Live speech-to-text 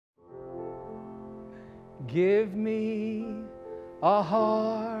Give me a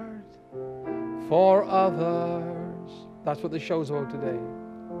heart for others. That's what the show's about today.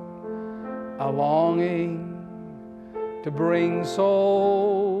 A longing to bring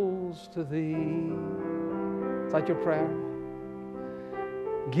souls to Thee. Is that your prayer?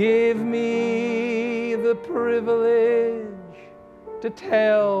 Give me the privilege to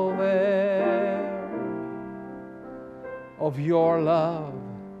tell them of Your love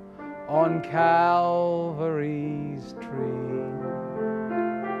on Calvary's tree.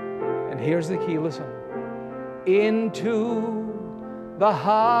 And here's the key, listen. Into the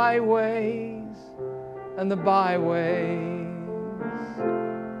highways and the byways,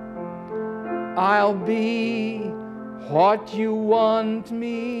 I'll be what You want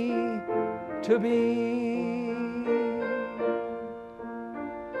me to be.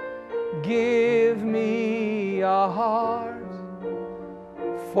 Give me a heart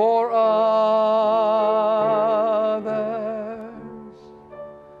for others,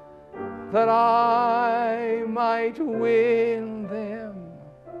 that I might win them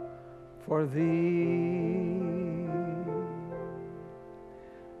for Thee.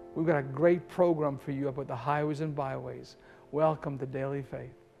 We've got a great program for you about the highways and byways. Welcome to Daily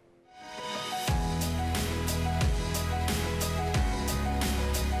Faith.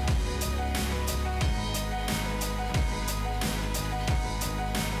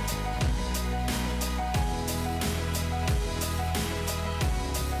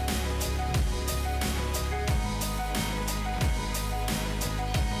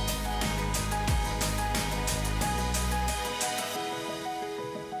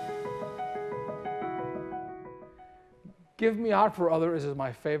 Give Me a Heart for Others is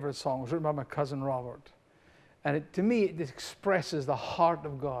my favorite song. It was written by my cousin Robert. And to me, it expresses the heart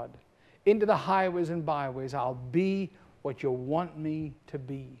of God. Into the highways and byways, I'll be what You want me to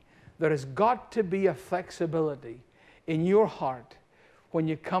be. There has got to be a flexibility in your heart when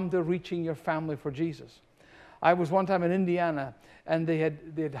you come to reaching your family for Jesus. I was one time in Indiana, and they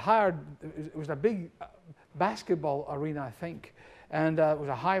had hired, it was a big basketball arena, I think. And it was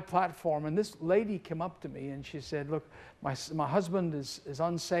a high platform, and this lady came up to me and she said, look, my husband is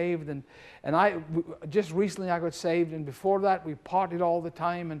unsaved, and just recently I got saved, and before that we partied all the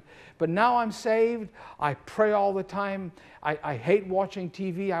time, but now I'm saved. I pray all the time. I hate watching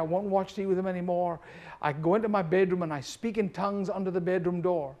TV. I won't watch TV with them anymore. I go into my bedroom and I speak in tongues under the bedroom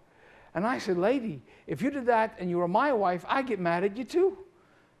door. And I said, lady, if you did that and you were my wife, I'd get mad at you too.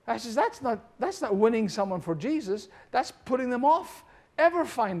 I says, that's not winning someone for Jesus. That's putting them off ever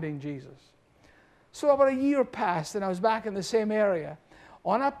finding Jesus. So about a year passed, and I was back in the same area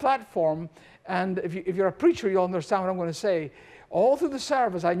on a platform. And if you're a preacher, you'll understand what I'm going to say. All through the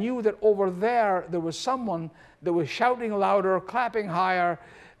service, I knew that over there was someone that was shouting louder, clapping higher,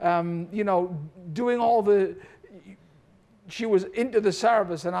 doing all the... She was into the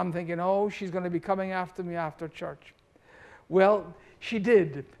service, and I'm thinking, oh, she's going to be coming after me after church. Well, she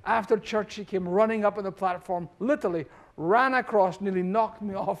did. After church, she came running up on the platform, literally ran across, nearly knocked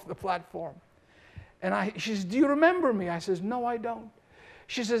me off the platform. And she says, do you remember me? I says, no, I don't.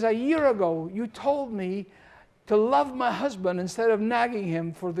 She says, a year ago, you told me to love my husband instead of nagging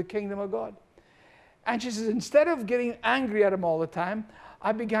him for the kingdom of God. And she says, instead of getting angry at him all the time,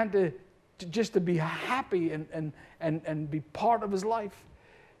 I began to be happy and be part of his life.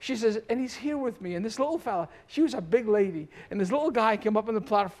 She says, and he's here with me. And this little fella, she was a big lady. And this little guy came up on the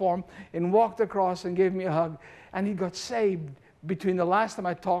platform and walked across and gave me a hug. And he got saved between the last time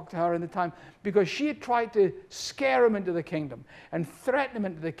I talked to her and the time, because she had tried to scare him into the kingdom and threaten him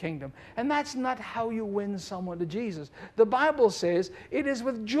into the kingdom. And that's not how you win someone to Jesus. The Bible says it is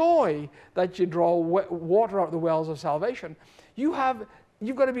with joy that you draw water out of the wells of salvation. You've got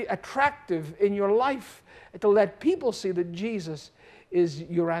to be attractive in your life to let people see that Jesus is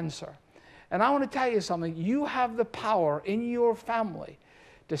your answer. And I want to tell you something. You have the power in your family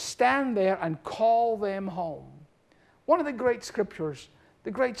to stand there and call them home. One of the great scriptures,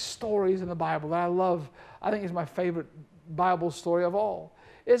 the great stories in the Bible that I love, I think is my favorite Bible story of all,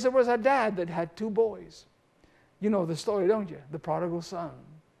 is there was a dad that had two boys. You know the story, don't you? The prodigal son.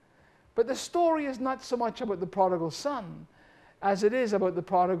 But the story is not so much about the prodigal son as it is about the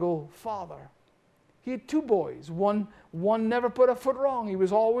prodigal father. He had two boys. One never put a foot wrong. He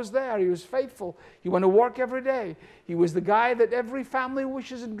was always there. He was faithful. He went to work every day. He was the guy that every family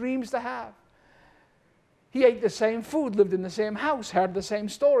wishes and dreams to have. He ate the same food, lived in the same house, heard the same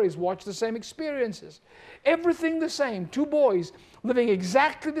stories, watched the same experiences. Everything the same. Two boys living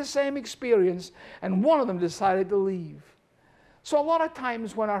exactly the same experience, and one of them decided to leave. So a lot of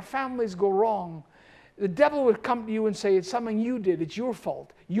times when our families go wrong, the devil would come to you and say, it's something you did. It's your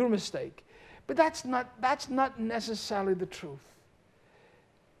fault, your mistake. But that's not necessarily the truth.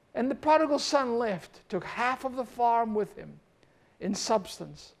 And the prodigal son left, took half of the farm with him in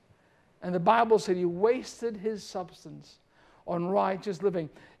substance. And the Bible said he wasted his substance on righteous living.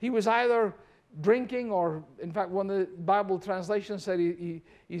 He was either drinking, or in fact one of the Bible translations said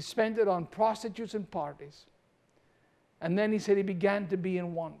he spent it on prostitutes and parties. And then he said he began to be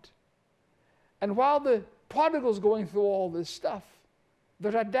in want. And while the prodigal's going through all this stuff,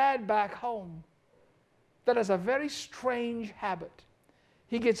 there's a dad back home that has a very strange habit.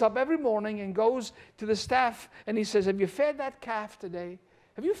 He gets up every morning and goes to the staff and he says, "Have you fed that calf today?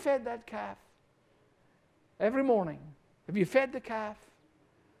 Have you fed that calf?" Every morning. "Have you fed the calf?"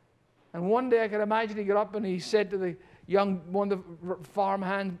 And one day I can imagine he got up and he said to the one of the farm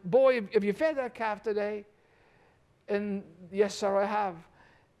hands, "Boy, have you fed that calf today?" And, "Yes, sir, I have."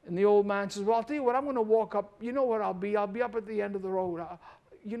 And the old man says, "Well, I'll tell you what, I'm going to walk up. You know where I'll be. I'll be up at the end of the road.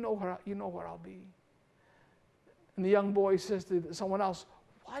 You know where I'll be." And the young boy says to someone else,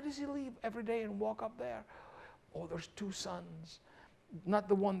 "Why does he leave every day and walk up there?" "Oh, there's two sons. Not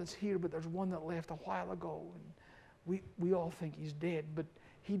the one that's here, but there's one that left a while ago. And we all think he's dead, but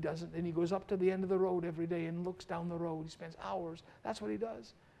he doesn't. And he goes up to the end of the road every day and looks down the road. He spends hours. That's what he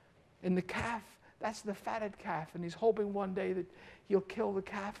does." And the calf, that's the fatted calf. And he's hoping one day that he'll kill the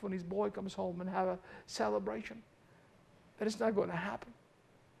calf when his boy comes home and have a celebration. But it's not going to happen.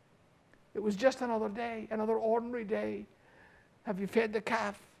 It was just another day, another ordinary day. "Have you fed the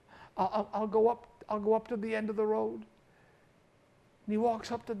calf? I'll go up to the end of the road." And he walks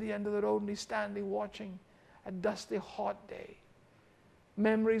up to the end of the road and he's standing watching a dusty, hot day.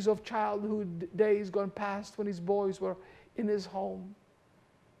 Memories of childhood days gone past when his boys were in his home.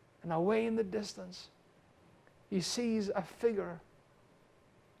 And away in the distance, he sees a figure.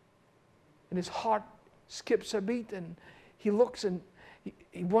 And his heart skips a beat and he looks and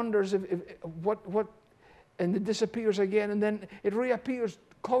he wonders what, and it disappears again, and then it reappears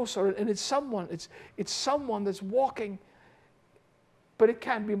closer, and it's someone that's walking. But it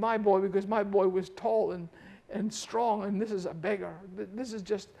can't be my boy, because my boy was tall and strong, and this is a beggar. This is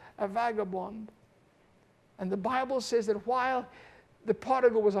just a vagabond. And the Bible says that while the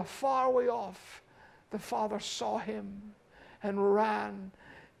prodigal was a far way off, the father saw him and ran.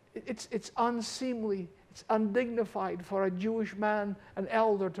 It's unseemly, it's undignified for a Jewish man, an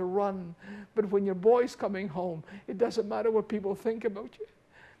elder, to run. But when your boy's coming home, it doesn't matter what people think about you.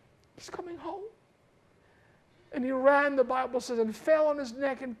 He's coming home. And he ran, the Bible says, and fell on his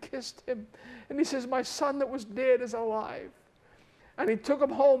neck and kissed him. And he says, "My son that was dead is alive." And he took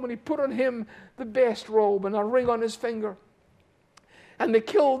him home and he put on him the best robe and a ring on his finger. And they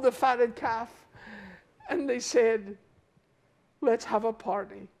killed the fatted calf. And they said, "Let's have a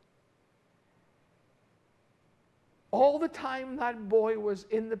party." All the time that boy was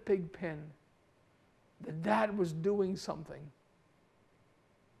in the pig pen, the dad was doing something.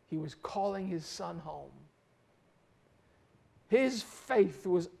 He was calling his son home. His faith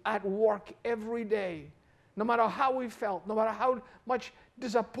was at work every day. No matter how he felt, no matter how much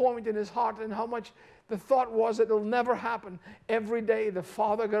disappointment in his heart and how much the thought was that it'll never happen, every day the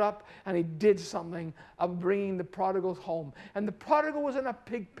father got up and he did something of bringing the prodigal home. And the prodigal was in a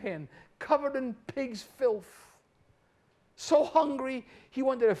pig pen, covered in pig's filth. So hungry, he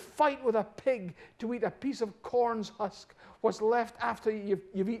wanted to fight with a pig to eat a piece of corn's husk, what's left after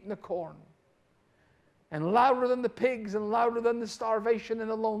you've eaten the corn. And louder than the pigs and louder than the starvation and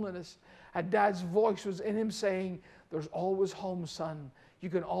the loneliness, a dad's voice was in him saying, "There's always home, son. You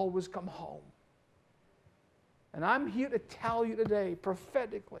can always come home." And I'm here to tell you today,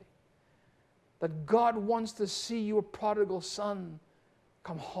 prophetically, that God wants to see your prodigal son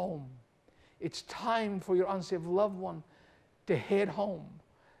come home. It's time for your unsaved loved one to head home.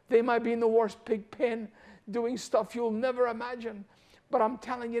 They might be in the worst pig pen doing stuff you'll never imagine. But I'm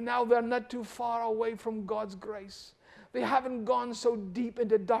telling you now, they're not too far away from God's grace. They haven't gone so deep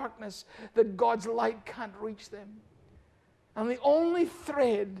into darkness that God's light can't reach them. And the only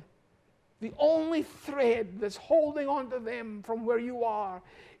thread that's holding on to them from where you are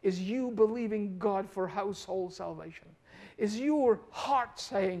is you believing God for household salvation. Is your heart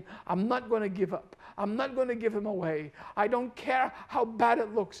saying, "I'm not going to give up. I'm not going to give him away. I don't care how bad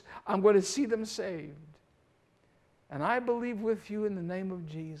it looks. I'm going to see them saved." And I believe with you in the name of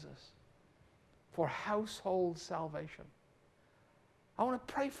Jesus for household salvation. I want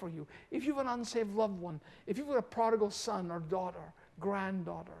to pray for you. If you have an unsaved loved one, if you've got a prodigal son or daughter,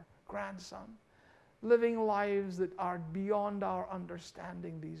 granddaughter, grandson, living lives that are beyond our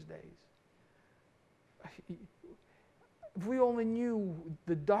understanding these days. If we only knew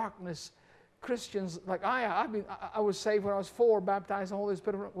the darkness Christians like I was saved when I was 4, baptized in the Holy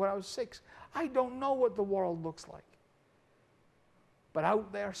Spirit when I was 6. I don't know what the world looks like. But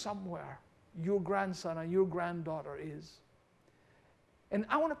out there somewhere, your grandson and your granddaughter is. And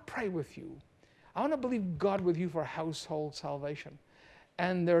I want to pray with you. I want to believe God with you for household salvation.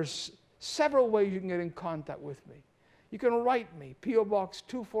 And there's several ways you can get in contact with me. You can write me, P.O. Box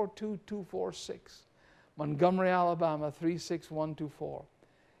 242246, Montgomery, Alabama 36124.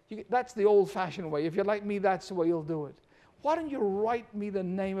 That's the old-fashioned way. If you're like me, that's the way you'll do it. Why don't you write me the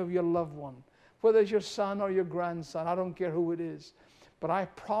name of your loved one, whether it's your son or your grandson, I don't care who it is. But I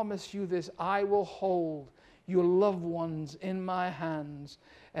promise you this, I will hold your loved ones in my hands,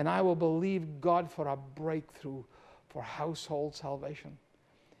 and I will believe God for a breakthrough for household salvation.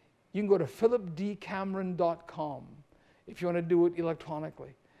 You can go to philipdcameron.com if you want to do it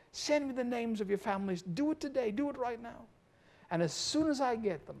electronically. Send me the names of your families. Do it today. Do it right now. And as soon as I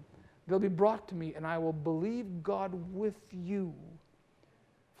get them, they'll be brought to me, and I will believe God with you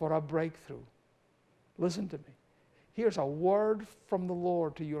for a breakthrough. Listen to me. Here's a word from the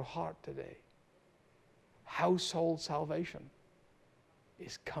Lord to your heart today. Household salvation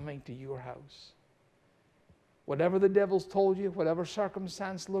is coming to your house. Whatever the devil's told you, whatever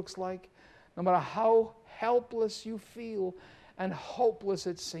circumstance looks like, no matter how helpless you feel and hopeless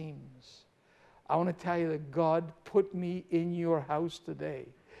it seems, I want to tell you that God put me in your house today.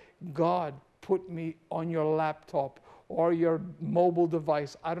 God put me on your laptop or your mobile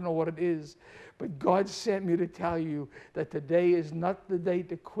device. I don't know what it is, but God sent me to tell you that today is not the day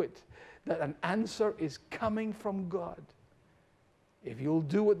to quit, that an answer is coming from God. If you'll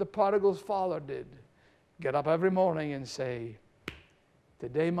do what the prodigal's father did, get up every morning and say,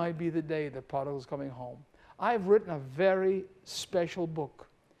 today might be the day the prodigal's coming home. I've written a very special book,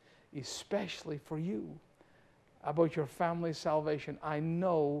 especially for you, about your family's salvation. I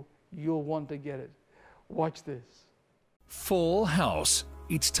know you'll want to get it. Watch this. Full House.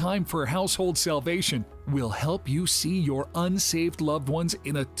 It's time for household salvation. We'll help you see your unsaved loved ones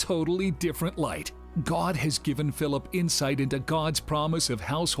in a totally different light. God has given Philip insight into God's promise of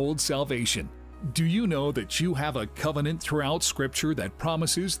household salvation. Do you know that you have a covenant throughout Scripture that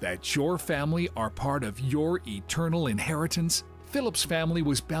promises that your family are part of your eternal inheritance? Philip's family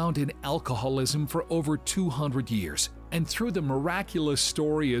was bound in alcoholism for over 200 years, and through the miraculous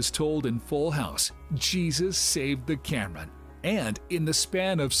story as told in Full House, Jesus saved the Cameron. And in the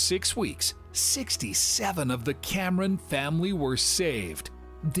span of 6 weeks, 67 of the Cameron family were saved.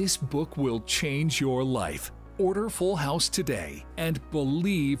 This book will change your life. Order Full House today and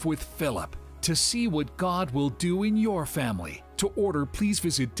believe with Philip to see what God will do in your family. To order, please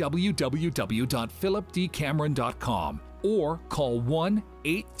visit www.philipdcameron.com or call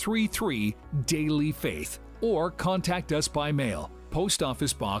 1-833-DAILY-FAITH or contact us by mail. Post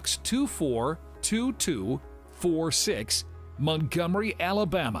Office Box 242246, Montgomery,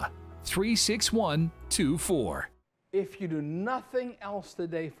 Alabama 36124. If you do nothing else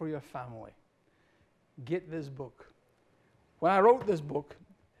today for your family, get this book. When I wrote this book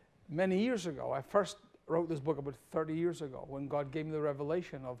many years ago, I first wrote this book about 30 years ago when God gave me the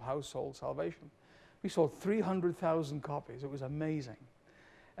revelation of household salvation. We sold 300,000 copies. It was amazing.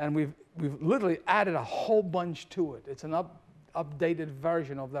 And we've literally added a whole bunch to it. It's an updated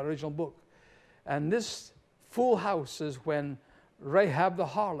version of the original book. And this Full House is when Rahab the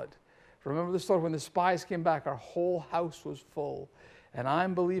harlot, remember the story when the spies came back, our whole house was full. And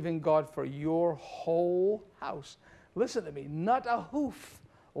I'm believing God for your whole house. Listen to me, not a hoof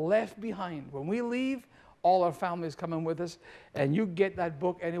left behind. When we leave, all our family is coming with us, and you get that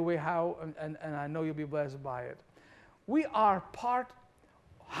book anyway, and I know you'll be blessed by it. We are part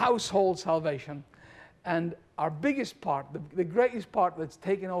household salvation, and our biggest part, the greatest part that's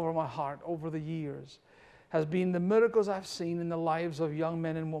taken over my heart over the years has been the miracles I've seen in the lives of young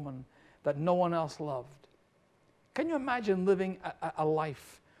men and women that no one else loved. Can you imagine living a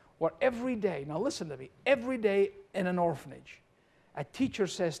life where every day, now listen to me, every day in an orphanage, a teacher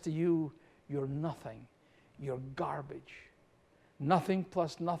says to you, you're nothing. You're garbage. Nothing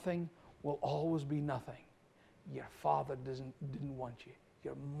plus nothing will always be nothing. Your father didn't want you.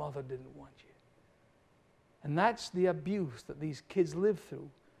 Your mother didn't want you. And that's the abuse that these kids live through,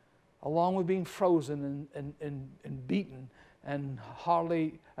 along with being frozen and beaten and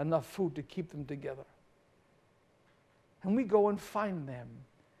hardly enough food to keep them together. And we go and find them.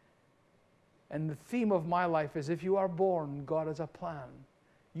 And the theme of my life is, if you are born, God has a plan.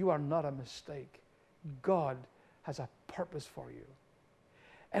 You are not a mistake. God has a purpose for you.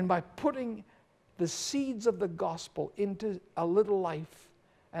 And by putting the seeds of the gospel into a little life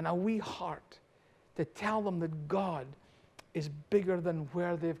and a wee heart to tell them that God is bigger than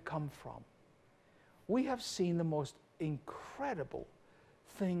where they've come from, we have seen the most incredible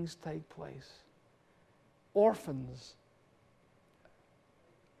things take place. Orphans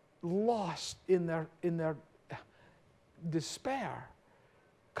lost in their despair,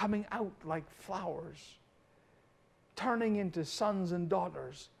 coming out like flowers, turning into sons and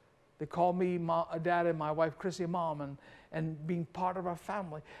daughters. They call me Dad and my wife Chrissy Mom, and being part of our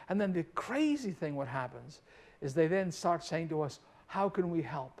family. And then the crazy thing what happens is they then start saying to us, how can we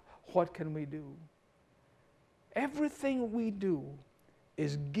help? What can we do? Everything we do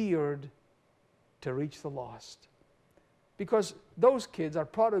is geared to reach the lost. Because those kids are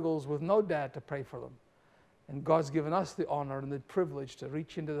prodigals with no dad to pray for them. And God's given us the honor and the privilege to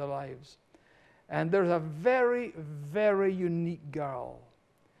reach into their lives. And there's a very, very unique girl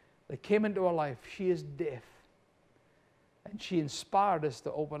that came into our life. She is deaf. And she inspired us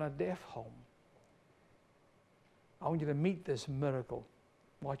to open a deaf home. I want you to meet this miracle.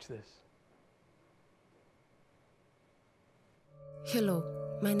 Watch this. Hello,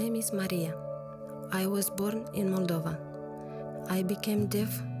 my name is Maria. I was born in Moldova. I became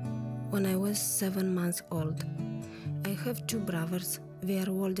deaf when I was 7 months old. I have 2 brothers, they are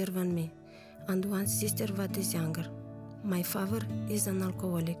older than me, and 1 sister that is younger. My father is an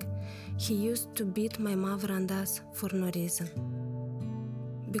alcoholic. He used to beat my mother and us for no reason.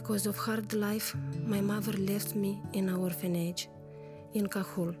 Because of hard life, my mother left me in an orphanage in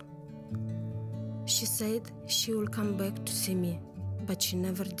Cahul. She said she will come back to see me, but she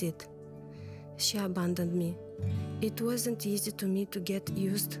never did. She abandoned me. It wasn't easy to me to get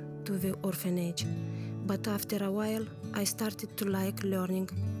used to the orphanage, but after a while I started to like learning,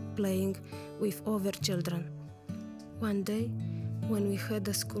 playing with other children. One day, when we had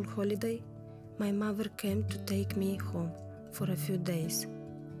a school holiday, my mother came to take me home for a few days.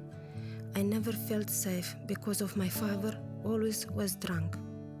 I never felt safe because of my father always was drunk.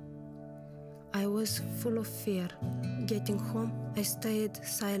 I was full of fear. Getting home, I stayed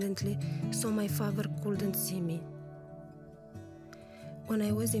silently so my father couldn't see me. When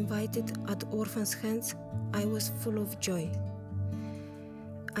I was invited at Orphan's hands, I was full of joy.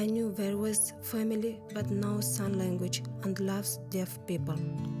 I knew there was family but no sign language and loves deaf people.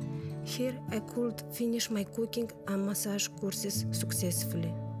 Here I could finish my cooking and massage courses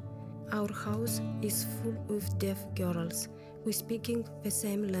successfully. Our house is full with deaf girls. We speaking the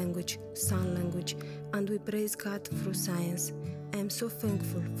same language, sign language, and we praise God through science. I am so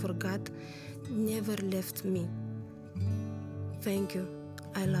thankful for God never left me. Thank you.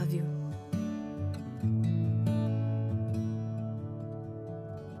 I love you.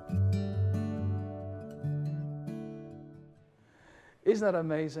 Isn't that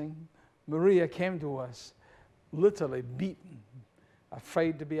amazing? Maria came to us literally beaten,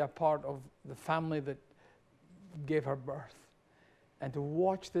 afraid to be a part of the family that gave her birth. And to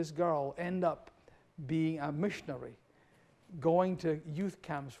watch this girl end up being a missionary, going to youth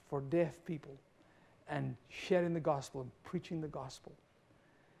camps for deaf people and sharing the gospel and preaching the gospel.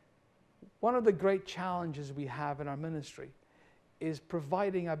 One of the great challenges we have in our ministry is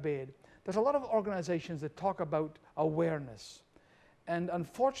providing a bed. There's a lot of organizations that talk about awareness. And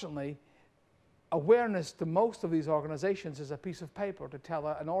unfortunately, awareness to most of these organizations is a piece of paper to tell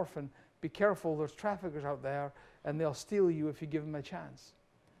an orphan, be careful, there's traffickers out there and they'll steal you if you give them a chance.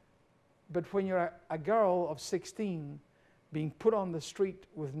 But when you're a girl of 16 being put on the street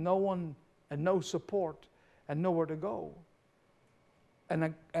with no one and no support and nowhere to go,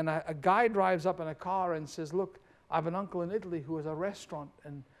 and a guy drives up in a car and says, look, I have an uncle in Italy who has a restaurant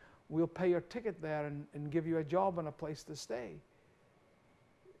and we'll pay your ticket there and give you a job and a place to stay.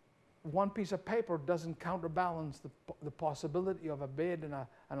 One piece of paper doesn't counterbalance the possibility of a bed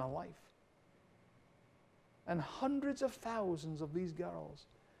and a life. And hundreds of thousands of these girls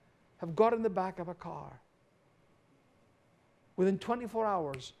have got in the back of a car. Within 24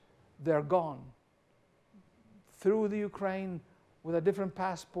 hours, they're gone. Through the Ukraine with a different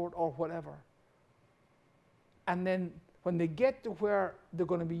passport or whatever. And then when they get to where they're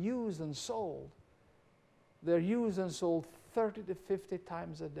going to be used and sold, they're used and sold 30 to 50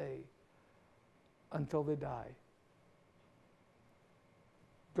 times a day until they die.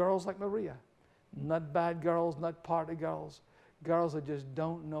 Girls like Maria, not bad girls, not party girls, girls that just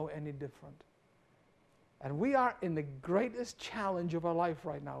don't know any different. And we are in the greatest challenge of our life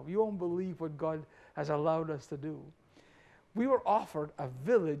right now. You won't believe what God has allowed us to do. We were offered a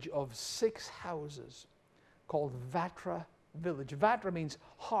village of 6 houses called Vatra Village. Vatra means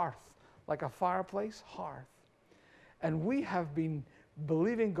hearth, like a fireplace, hearth. And we have been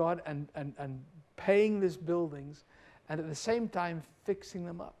believing God and paying these buildings and at the same time fixing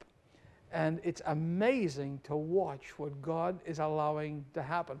them up. And it's amazing to watch what God is allowing to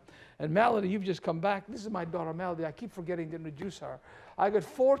happen. And Melody, you've just come back. This is my daughter, Melody. I keep forgetting to introduce her. I got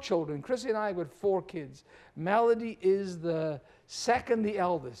 4 children. Chrissy and I got 4 kids. Melody is the second, the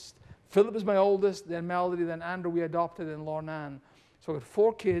eldest. Philip is my oldest, then Melody, then Andrew we adopted, and Lornan. So I got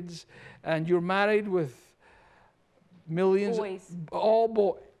 4 kids, and you're married with millions. Boys. All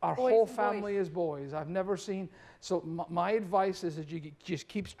boys. Our Boys whole and family boys. is boys. I've never seen. So my advice is that you just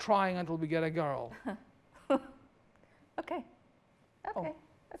keep trying until we get a girl. Okay. Okay.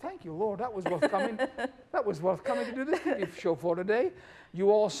 Thank you, Lord. That was worth coming. That was worth coming to do this TV show for today.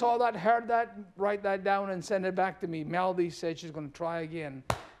 You all saw that, heard that, write that down, and send it back to me. Melody said she's going to try again.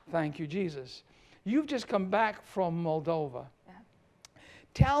 Thank you, Jesus. You've just come back from Moldova. Yeah.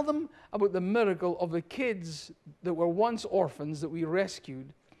 Tell them about the miracle of the kids that were once orphans that we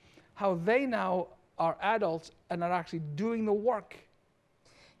rescued, how they now are adults and are actually doing the work.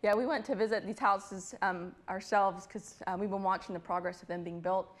 Yeah, we went to visit these houses ourselves because we've been watching the progress of them being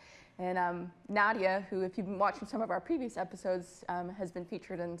built. And Nadia, who, if you've been watching some of our previous episodes, has been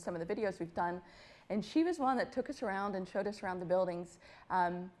featured in some of the videos we've done. And she was one that took us around and showed us around the buildings.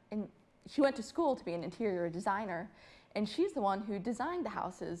 And she went to school to be an interior designer. And she's the one who designed the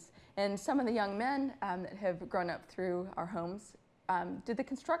houses. And some of the young men that have grown up through our homes did the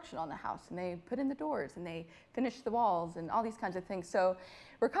construction on the house, and they put in the doors, and they finished the walls, and all these kinds of things. So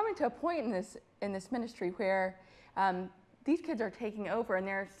we're coming to a point in this ministry where these kids are taking over, and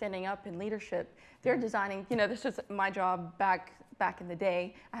they're standing up in leadership. They're designing. You know, this was my job back in the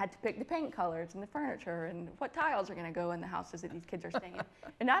day. I had to pick the paint colors and the furniture and what tiles are going to go in the houses that these kids are staying in.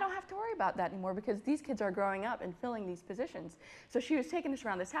 And I don't have to worry about that anymore because these kids are growing up and filling these positions. So she was taking us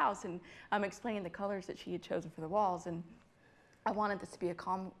around this house and explaining the colors that she had chosen for the walls. And I wanted this to be a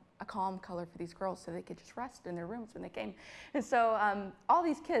calm color for these girls so they could just rest in their rooms when they came. And so all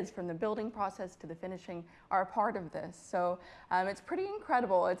these kids, from the building process to the finishing, are a part of this. So it's pretty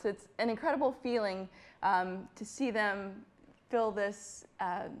incredible. It's an incredible feeling to see them fill these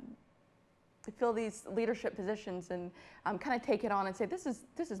leadership positions and kind of take it on and say, this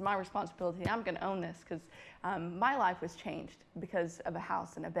is my responsibility. I'm going to own this because my life was changed because of a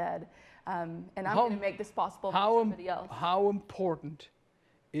house and a bed. And I'm going to make this possible for somebody else. How important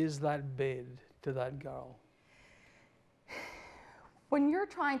is that bed to that girl? When you're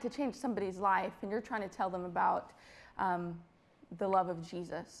trying to change somebody's life and you're trying to tell them about the love of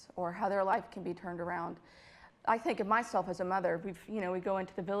Jesus or how their life can be turned around, I think of myself as a mother. We go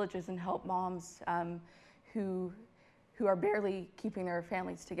into the villages and help moms who are barely keeping their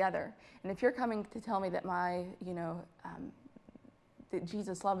families together. And if you're coming to tell me that that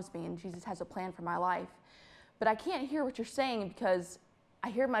Jesus loves me and Jesus has a plan for my life, but I can't hear what you're saying because I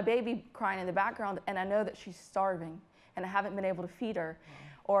hear my baby crying in the background and I know that she's starving and I haven't been able to feed her.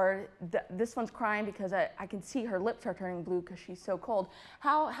 Or this one's crying because I can see her lips are turning blue because she's so cold.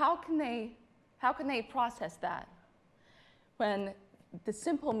 How can they process that when the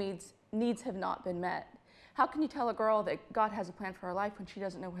simple needs have not been met? How can you tell a girl that God has a plan for her life when she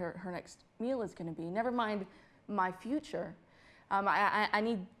doesn't know where her next meal is going to be? Never mind my future. I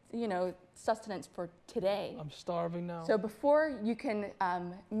need, sustenance for today. I'm starving now. So before you can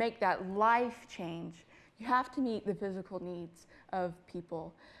make that life change, you have to meet the physical needs of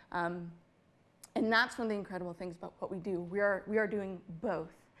people. And that's one of the incredible things about what we do. We are doing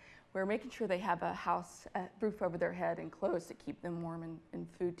both. We're making sure they have a house, a roof over their head, and clothes to keep them warm and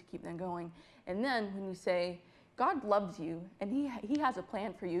food to keep them going. And then when you say, God loves you and He has a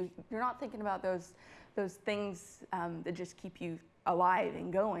plan for you, you're not thinking about those things that just keep you alive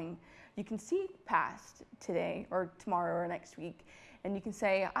and going. You can see past today or tomorrow or next week, and you can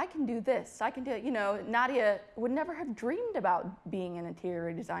say, I can do this. I can do it. Nadia would never have dreamed about being an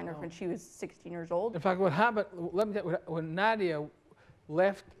interior designer when she was 16 years old. In fact, what happened, let me tell you, when Nadia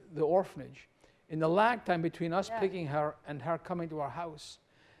left the orphanage, in the lag time between us picking her and her coming to our house,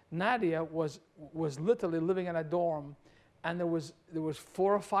 Nadia was literally living in a dorm, and there was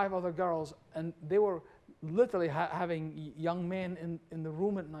 4 or 5 other girls, and they were literally having young men in the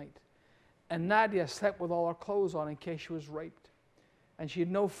room at night. And Nadia slept with all her clothes on in case she was raped. And she had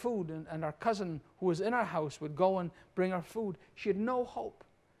no food, and our cousin who was in our house would go and bring her food. She had no hope.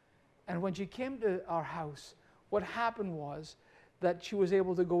 And when she came to our house, what happened was that she was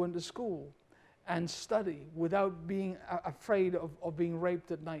able to go into school and study without being afraid of being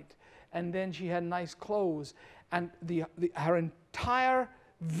raped at night. And then she had nice clothes, and her entire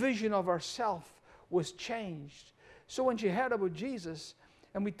vision of herself was changed. So when she heard about Jesus,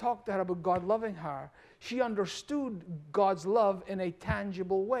 and we talked to her about God loving her, she understood God's love in a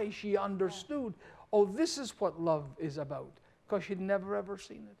tangible way. She understood, oh, this is what love is about, because she'd never ever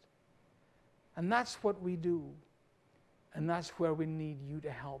seen it. And that's what we do. And that's where we need you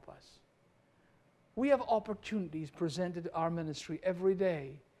to help us. We have opportunities presented to our ministry every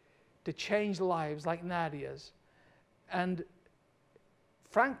day to change lives like Nadia's. And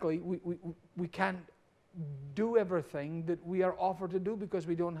frankly, we can't do everything that we are offered to do because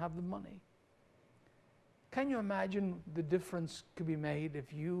we don't have the money. Can you imagine the difference could be made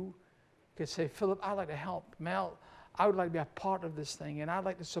if you could say, Philip, I'd like to help. Mel, I would like to be a part of this thing, and I'd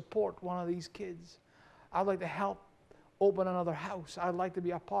like to support one of these kids. I'd like to help open another house. I'd like to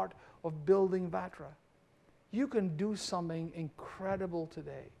be a part of building Vatra. You can do something incredible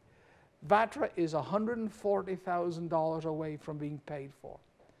today. Vatra is $140,000 away from being paid for.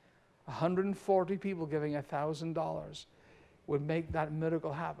 140 people giving $1,000 would make that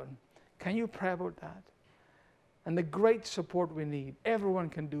miracle happen. Can you pray about that? And the great support we need, everyone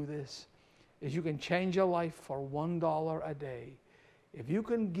can do this, is you can change your life for $1 a day. If you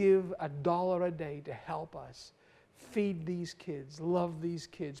can give $1 a day to help us feed these kids, love these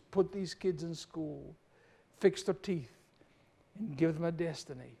kids, put these kids in school, fix their teeth, and give them a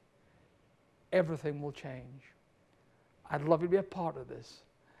destiny, everything will change. I'd love you to be a part of this.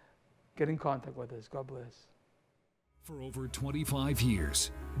 Get in contact with us. God bless. For over 25 years,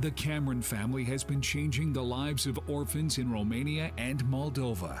 the Cameron family has been changing the lives of orphans in Romania and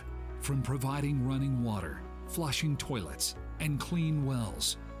Moldova, from providing running water, flushing toilets, and clean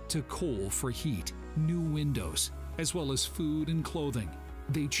wells, to coal for heat, new windows, as well as food and clothing.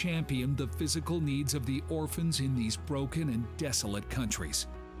 They champion the physical needs of the orphans in these broken and desolate countries.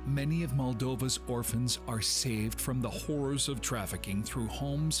 Many of Moldova's orphans are saved from the horrors of trafficking through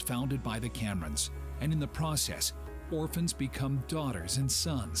homes founded by the Camerons, and in the process, orphans become daughters and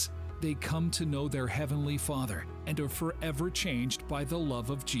sons. They come to know their Heavenly Father and are forever changed by the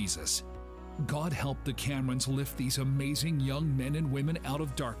love of Jesus. God help the Camerons lift these amazing young men and women out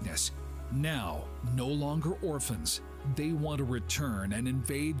of darkness. Now, no longer orphans, they want to return and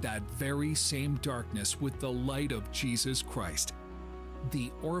invade that very same darkness with the light of Jesus Christ.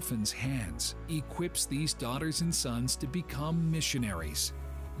 The Orphan's Hands equips these daughters and sons to become missionaries.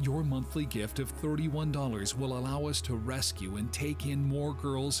 Your monthly gift of $31 will allow us to rescue and take in more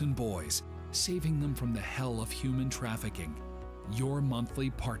girls and boys, saving them from the hell of human trafficking. Your monthly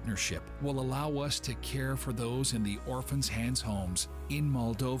partnership will allow us to care for those in the Orphan's Hands homes in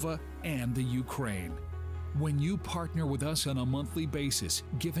Moldova and the Ukraine. When you partner with us on a monthly basis,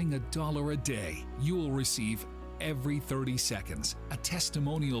 giving $1 a day, you will receive every 30 seconds a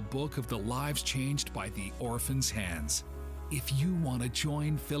testimonial book of the lives changed by the Orphan's Hands. If you want to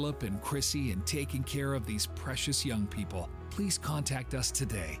join Philip and Chrissy in taking care of these precious young people, please contact us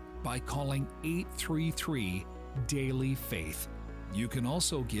today by calling 833-DAILY-FAITH. You can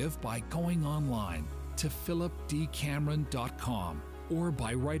also give by going online to philipdcameron.com or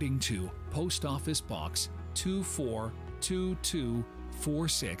by writing to Post Office Box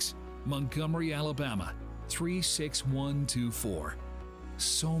 242246, Montgomery, Alabama 36124.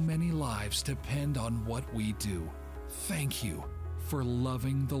 So many lives depend on what we do. Thank you for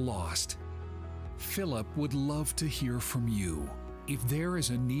loving the lost. Philip would love to hear from you. If there is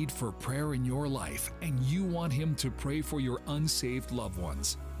a need for prayer in your life and you want him to pray for your unsaved loved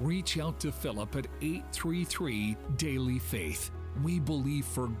ones, reach out to Philip at 833-DAILY-FAITH. We believe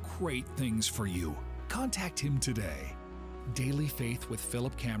for great things for you. Contact him today. Daily Faith with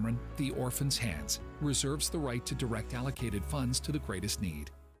Philip Cameron, the Orphan's Hands, reserves the right to direct allocated funds to the greatest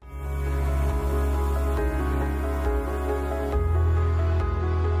need.